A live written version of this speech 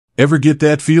Ever get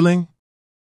that feeling?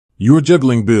 You're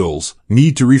juggling bills,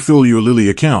 need to refill your Lili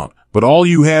account, but all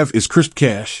you have is crisp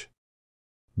cash?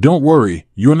 Don't worry,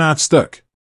 you're not stuck.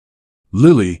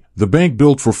 Lili, the bank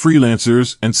built for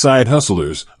freelancers and side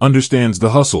hustlers, understands the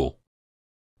hustle.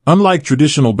 Unlike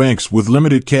traditional banks with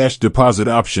limited cash deposit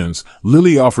options,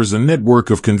 Lili offers a network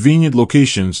of convenient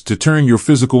locations to turn your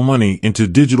physical money into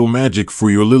digital magic for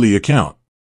your Lili account.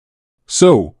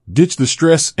 So, ditch the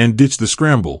stress and ditch the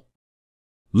scramble.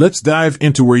 Let's dive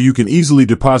into where you can easily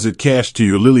deposit cash to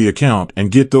your Lili account and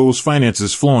get those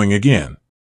finances flowing again.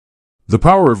 The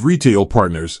power of retail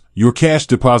partners, your cash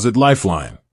deposit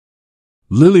lifeline.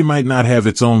 Lili might not have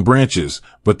its own branches,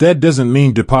 but that doesn't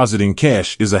mean depositing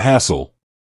cash is a hassle.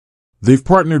 They've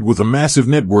partnered with a massive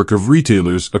network of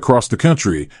retailers across the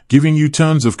country, giving you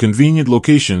tons of convenient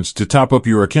locations to top up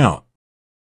your account.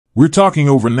 We're talking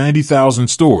over 90,000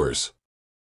 stores.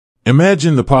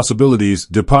 Imagine the possibilities: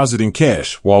 depositing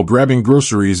cash while grabbing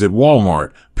groceries at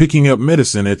Walmart, picking up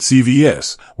medicine at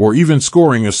CVS, or even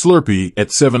scoring a Slurpee at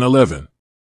 7-Eleven.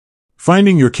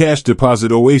 Finding your cash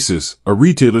deposit oasis, a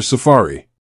retailer safari.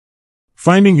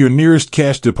 Finding your nearest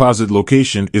cash deposit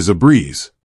location is a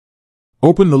breeze.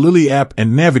 Open the Lili app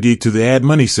and navigate to the Add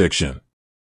Money section.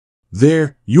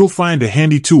 There, you'll find a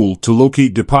handy tool to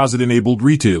locate deposit-enabled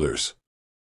retailers.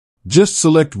 Just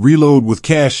select Reload with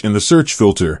Cash in the search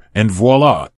filter, and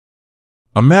voila!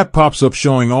 A map pops up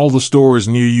showing all the stores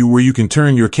near you where you can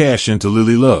turn your cash into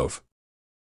Lili love.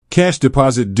 Cash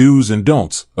deposit do's and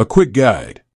don'ts, a quick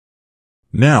guide.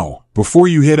 Now, before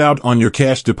you head out on your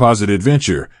cash deposit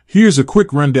adventure, here's a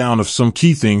quick rundown of some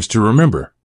key things to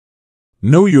remember.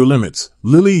 Know your limits.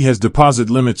 Lili has deposit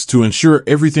limits to ensure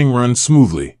everything runs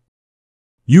smoothly.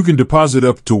 You can deposit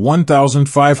up to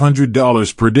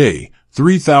 $1,500 per day,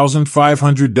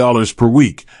 $3,500 per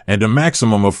week, and a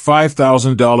maximum of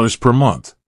 $5,000 per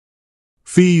month.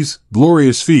 Fees,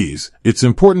 glorious fees. It's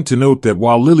important to note that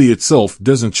while Lili itself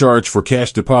doesn't charge for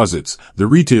cash deposits, the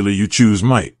retailer you choose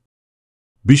might.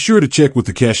 Be sure to check with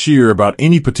the cashier about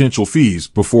any potential fees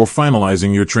before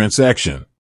finalizing your transaction.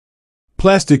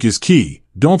 Plastic is key.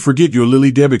 Don't forget your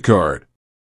Lili debit card.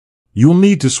 You'll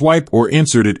need to swipe or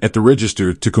insert it at the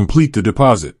register to complete the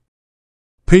deposit.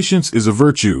 Patience is a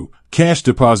virtue. Cash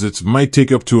deposits might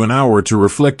take up to an hour to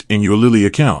reflect in your Lili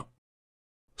account.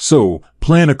 So,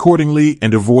 plan accordingly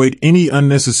and avoid any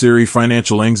unnecessary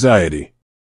financial anxiety.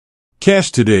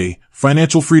 Cash today,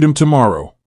 financial freedom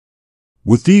tomorrow.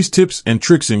 With these tips and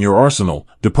tricks in your arsenal,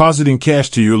 depositing cash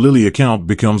to your Lili account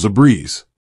becomes a breeze.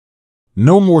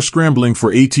 No more scrambling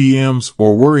for ATMs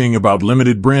or worrying about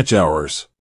limited branch hours.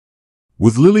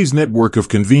 With Lili's network of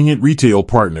convenient retail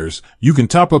partners, you can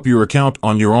top up your account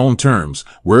on your own terms,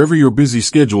 wherever your busy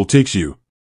schedule takes you.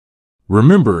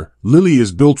 Remember, Lili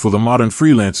is built for the modern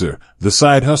freelancer, the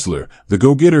side hustler, the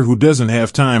go-getter who doesn't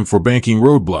have time for banking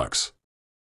roadblocks.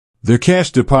 Their cash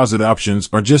deposit options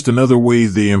are just another way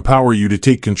they empower you to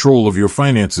take control of your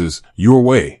finances, your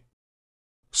way.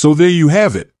 So there you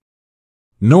have it.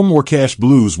 No more cash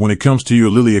blues when it comes to your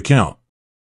Lili account.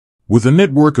 With a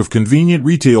network of convenient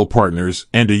retail partners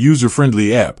and a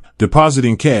user-friendly app,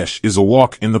 depositing cash is a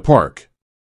walk in the park.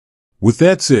 With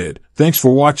that said, thanks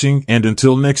for watching, and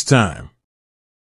until next time.